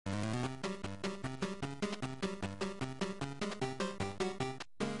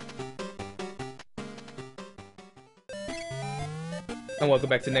And welcome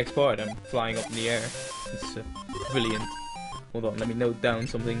back to the next part. I'm flying up in the air. It's brilliant. Hold on, let me note down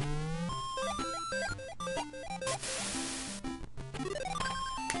something.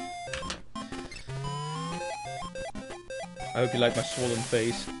 I hope you like my swollen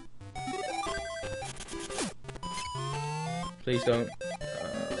face. Please don't.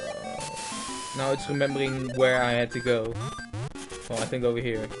 Now it's remembering where I had to go. Well, I think over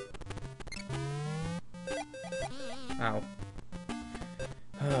here. Ow.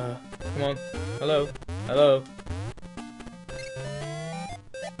 Come on. Hello. Hello.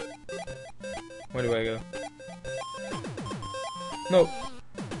 Where do I go? No.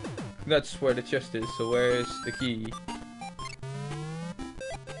 That's where the chest is, so where is the key?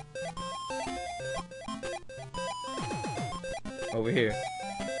 Over here.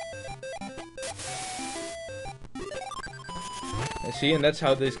 And see, and that's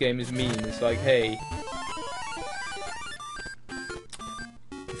how this game is mean. It's like, hey,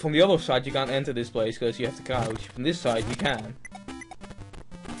 from the other side you can't enter this place because you have to crouch. From this side you can.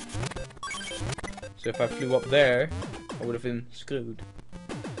 So if I flew up there, I would have been screwed.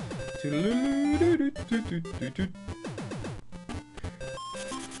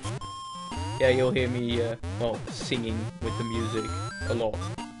 Yeah, you'll hear me, well, singing with the music a lot.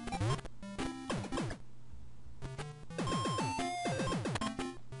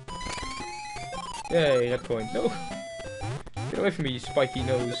 Yay, red coin. No! Get away from me, you spiky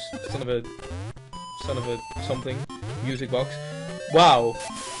nose, son of a something. Music box. Wow!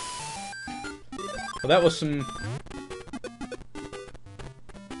 Well, that was some...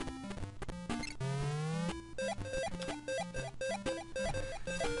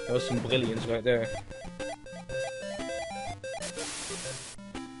 That was some brilliance right there.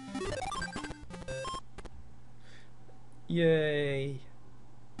 Yay!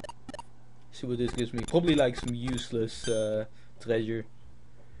 See what this gives me. Probably like some useless treasure.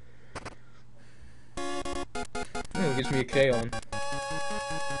 Oh, it gives me a crayon.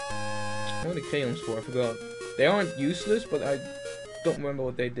 What are the crayons for? I forgot. They aren't useless, but I don't remember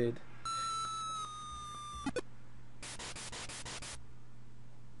what they did.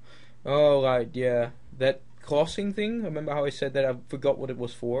 Oh, right, yeah. That crossing thing, remember how I said that? I forgot what it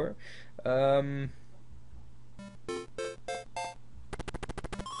was for.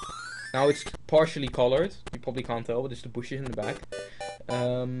 Now it's partially colored. You probably can't tell, but it's the bushes in the back.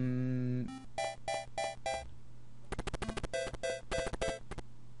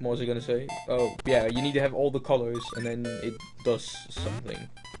 What was I gonna say? Oh, yeah, you need to have all the colors, and then it does something.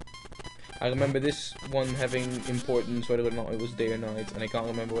 I remember this one having importance whether or not it was day or night, and I can't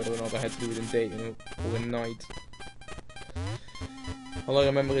remember whether or not I had to do it in day or in night. All I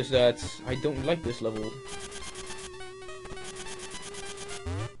remember is that I don't like this level.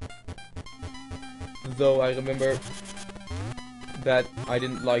 Though I remember that I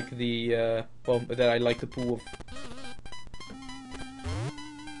didn't like the, well, that I like the pool of...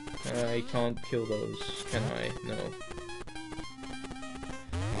 I can't kill those, can I? No.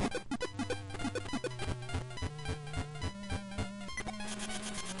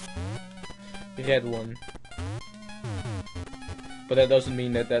 The red one. But that doesn't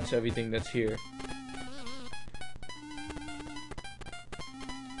mean that that's everything that's here.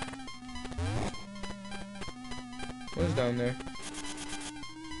 What's down there?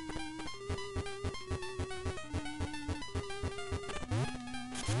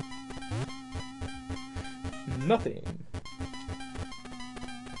 Nothing.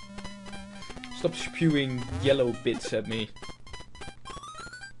 Stop spewing yellow bits at me.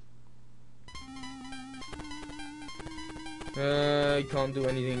 I can't do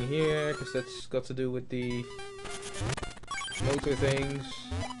anything here because that's got to do with the motor things.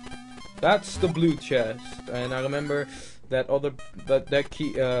 That's the blue chest, and I remember that other that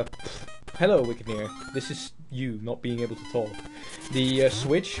key. Hello, WickedDilly. This is you not being able to talk. The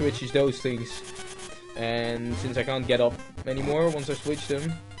switch is those things, and since I can't get up anymore once I switch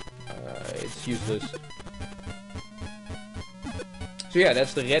them, it's useless. So yeah,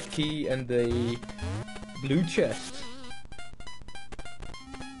 that's the red key and the blue chest.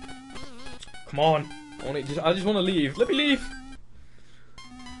 Come on, I just want to leave. Let me leave.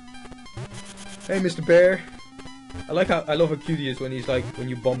 Hey, Mr. Bear. I love how cute he is when he's like when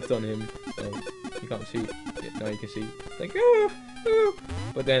you bumped on him. Oh, you can't see. Yeah, now you can see. Like oh, oh.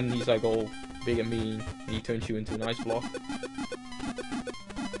 But then he's like all big and mean, and he turns you into an ice block.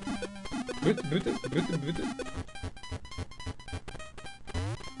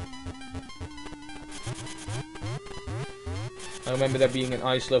 I remember there being an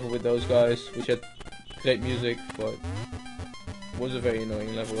ice level with those guys, which had great music, but was a very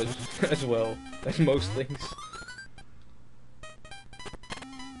annoying level as well, as most things.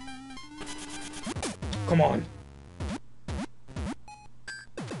 Come on.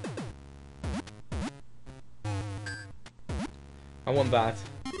 I want that.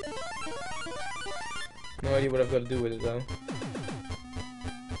 No idea what I've got to do with it though.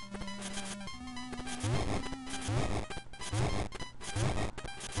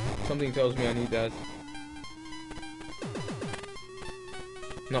 Something tells me I need that.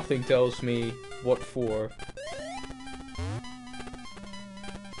 Nothing tells me what for.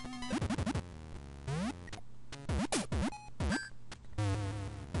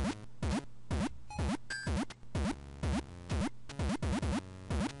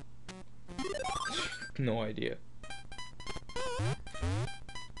 No idea.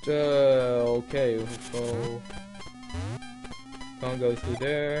 Okay, so can't go through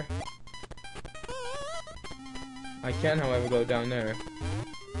there. I can, however, go down there.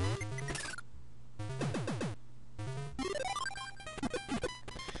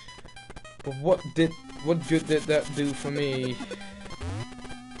 But what good did that do for me?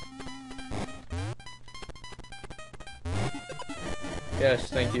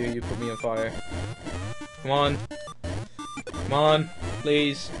 Yes, thank you. You put me on fire. Come on. Come on.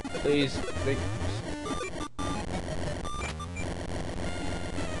 Please. Please. Please.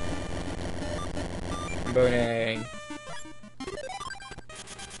 I'm burning.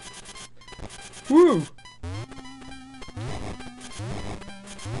 Woo!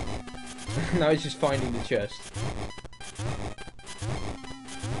 Now it's just finding the chest.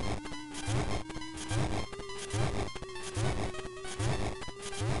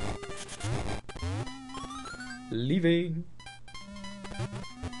 Leaving.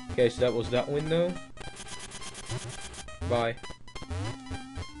 Okay, so that was that window. Bye.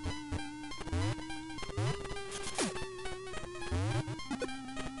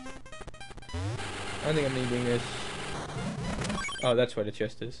 I think I'm needing this. Oh, that's where the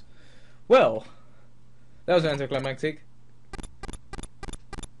chest is. Well, that was anticlimactic.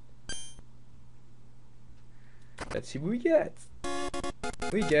 Let's see what we get.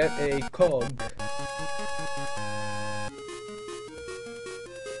 We get a cog.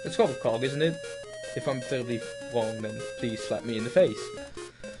 It's called a cog, isn't it? If I'm terribly wrong, then please slap me in the face.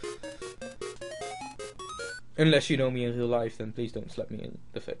 Unless you know me in real life, then please don't slap me in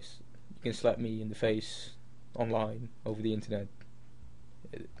the face. You can slap me in the face online, over the internet.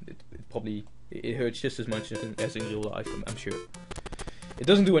 It probably hurts just as much as in real life, I'm sure. It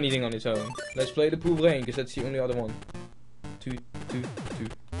doesn't do anything on its own. Let's play the pool rain, because that's the only other one. Two.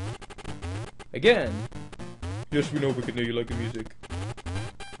 Again! Yes, we know WickedDilly, you like the music.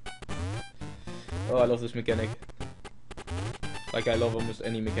 Oh, I love this mechanic. Like I love almost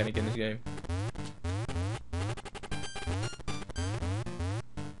any mechanic in this game.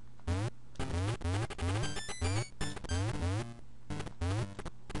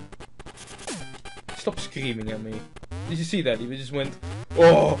 Stop screaming at me. Did you see that? He just went,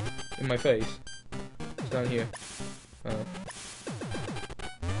 oh, in my face. It's down here. Oh.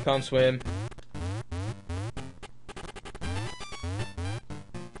 Can't swim.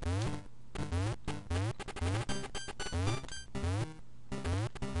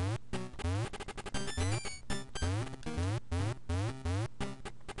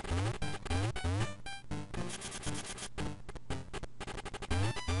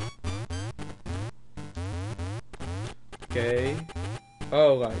 Okay.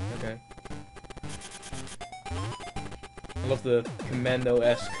 Oh, right, okay. I love the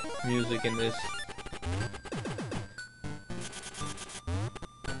Commando-esque music in this.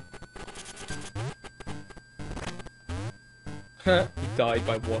 He died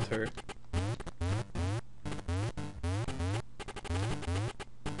by water.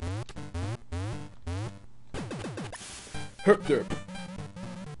 Herp derp.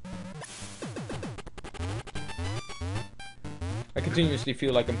 I continuously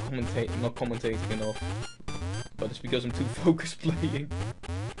feel like I'm not commentating enough, but it's because I'm too focused playing.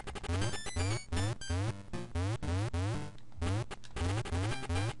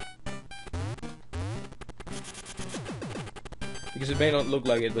 Because it may not look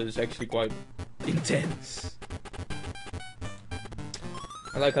like it, but it's actually quite intense.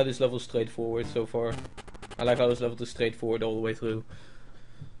 I like how this level's straightforward so far. I like how this level is straightforward all the way through.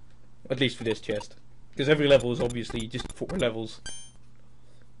 At least for this chest. Because every level is obviously just 4 levels.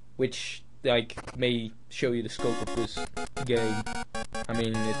 Which, like, may show you the scope of this game. I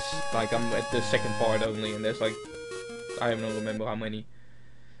mean, it's like I'm at the second part only, and there's like, I don't remember how many.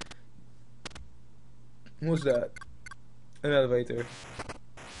 What's that? An elevator.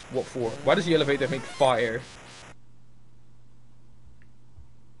 What for? Why does the elevator make fire?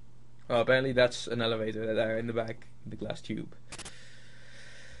 Oh, apparently that's an elevator that are in the back, the glass tube.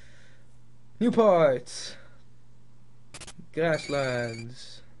 New parts.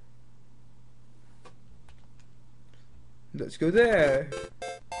 Grasslands. Let's go there.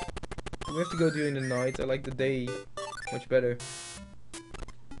 We have to go during the night. I like the day much better.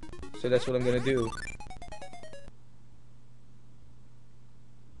 So that's what I'm gonna do.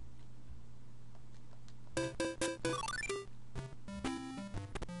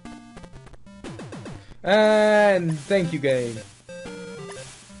 And thank you, game.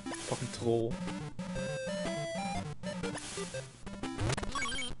 Fucking troll.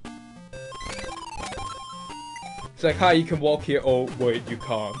 It's like, hi, you can walk here. Oh, wait, you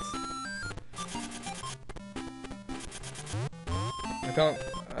can't.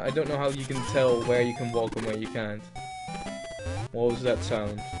 I don't know how you can tell where you can walk and where you can't. What was that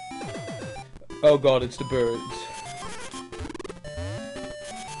sound? Oh god, it's the birds.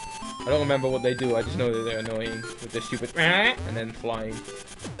 I don't remember what they do, I just know that they're annoying with their stupid and then flying.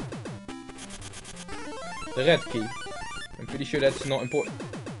 The red key. I'm pretty sure that's not important.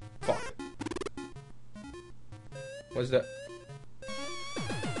 Fuck. What's that?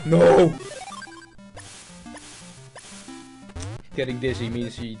 No! Getting dizzy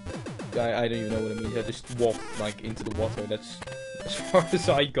means I don't even know what it means. I just walked like into the water. That's as far as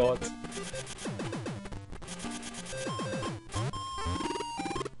I got.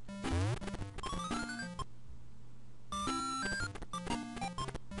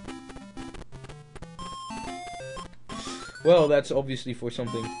 Well, that's obviously for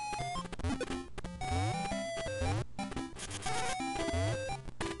something.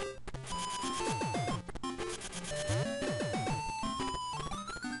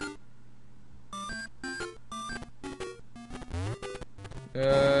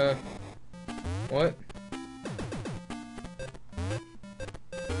 What?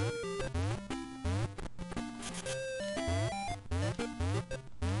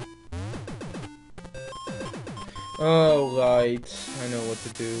 Oh, right. I know what to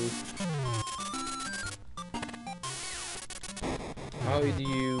do. How do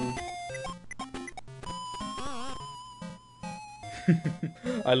you...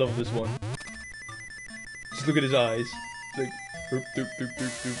 I love this one. Just look at his eyes. It's like... Doop, doop, doop,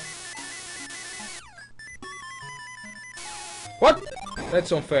 doop, doop. What?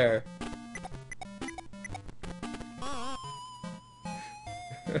 That's unfair.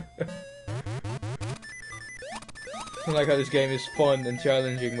 I like how this game is fun and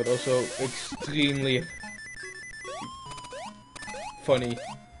challenging, but also extremely funny.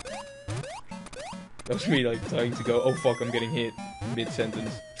 That was me like trying to go, oh fuck, I'm getting hit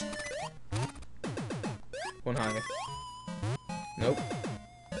mid-sentence. One higher. Nope.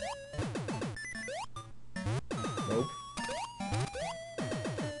 Nope.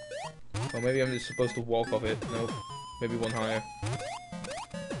 Or maybe I'm just supposed to walk off it. Nope. Maybe one higher.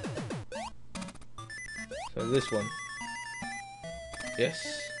 So this one.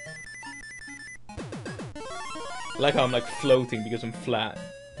 Yes. I like how I'm like floating because I'm flat.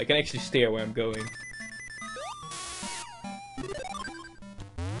 I can actually steer where I'm going.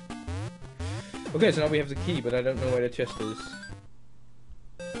 Okay, so now we have the key, but I don't know where the chest is.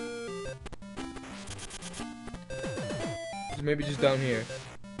 So maybe just down here.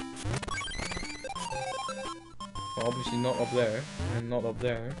 Well, obviously not up there, and not up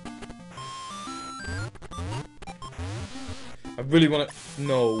there. I really want to...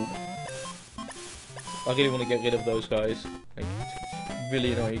 No. I really want to get rid of those guys. Like, it's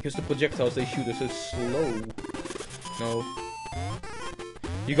really annoying, because the projectiles they shoot are so slow. No.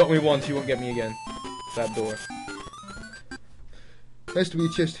 You got me once, you won't get me again. That door. Has to be a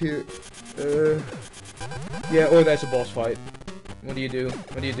chest here. Yeah, or there's a boss fight. What do you do?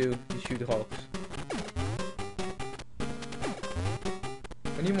 What do? You shoot the hogs.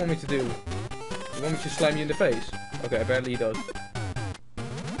 What do you want me to do? You want me to slam you in the face? Okay, apparently he does.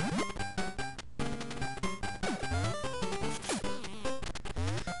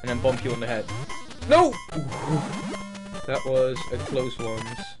 And then bump you on the head. No! That was a close one.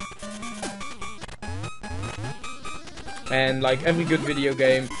 And like every good video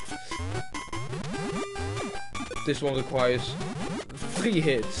game, this one requires 3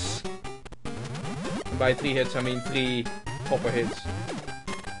 hits. And by 3 hits, I mean 3 proper hits.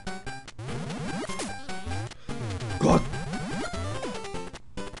 God!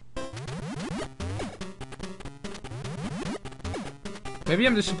 Maybe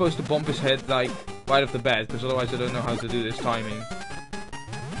I'm just supposed to bump his head like right off the bat, because otherwise I don't know how to do this timing.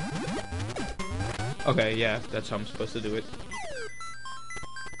 Okay, yeah, that's how I'm supposed to do it.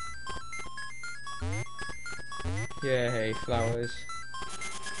 Yay, flowers.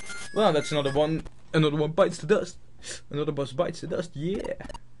 Well, that's another one. Another one bites the dust. Another boss bites the dust, yeah.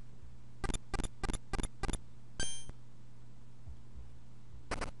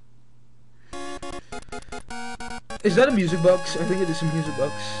 Is that a music box? I think it is a music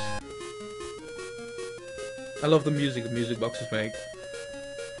box. I love the music boxes make.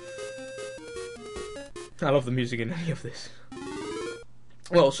 I love the music in any of this.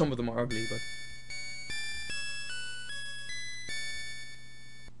 Well, some of them are ugly, but...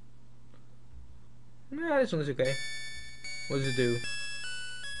 yeah, this one is okay. What does it do?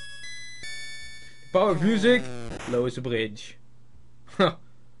 Power of music lowers the bridge. Huh.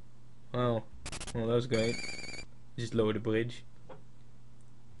 Wow. Well, that was great. Just lower the bridge.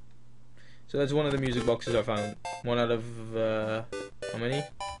 So that's one of the music boxes I found. One out of how many?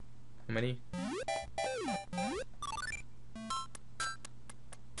 How many?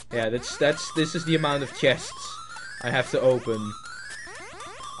 Yeah, this is the amount of chests I have to open.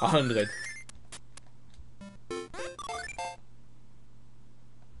 100.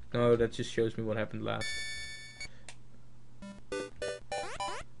 No, that just shows me what happened last.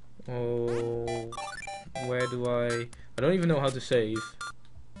 Oh, where do I don't even know how to save.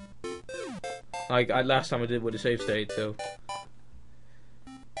 Like, last time I did with a save state, so...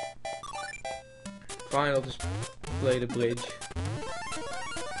 fine, I'll just play the bridge.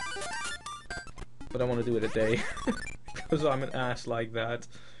 But I want to do it a day. Because I'm an ass like that.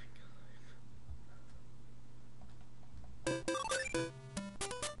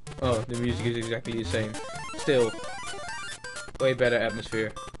 Oh, the music is exactly the same. Still, way better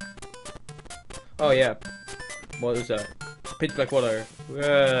atmosphere. Oh yeah, what is that? Pitch black water.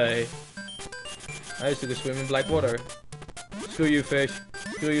 Way. I used to go swim in black water. Screw you, fish.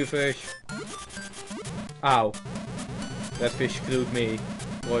 Screw you, fish. Ow. That fish screwed me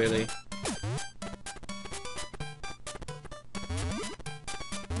royally.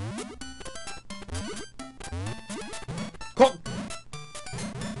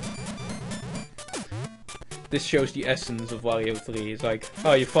 This shows the essence of Wario 3. It's like,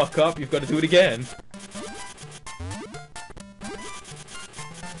 oh, you fuck up, you've got to do it again.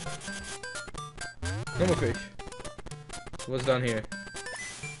 No more fish. So what's down here?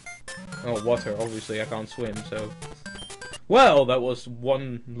 Oh, water. Obviously, I can't swim, so... well, that was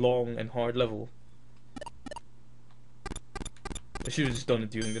one long and hard level. I should have just done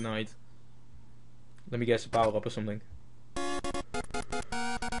it during the night. Let me guess, a power-up or something.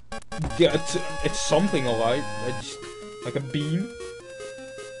 Yeah, it's something, alright. It's like a beam.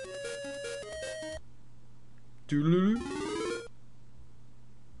 Doodaloo.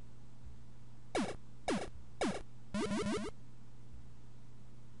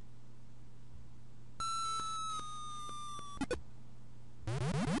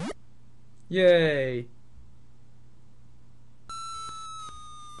 Yay!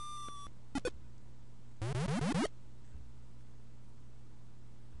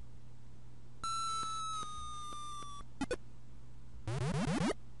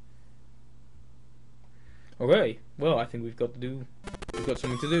 Okay, well, I think we've got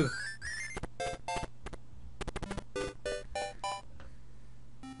something to do.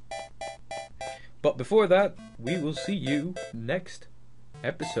 But before that, we will see you next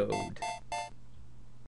episode.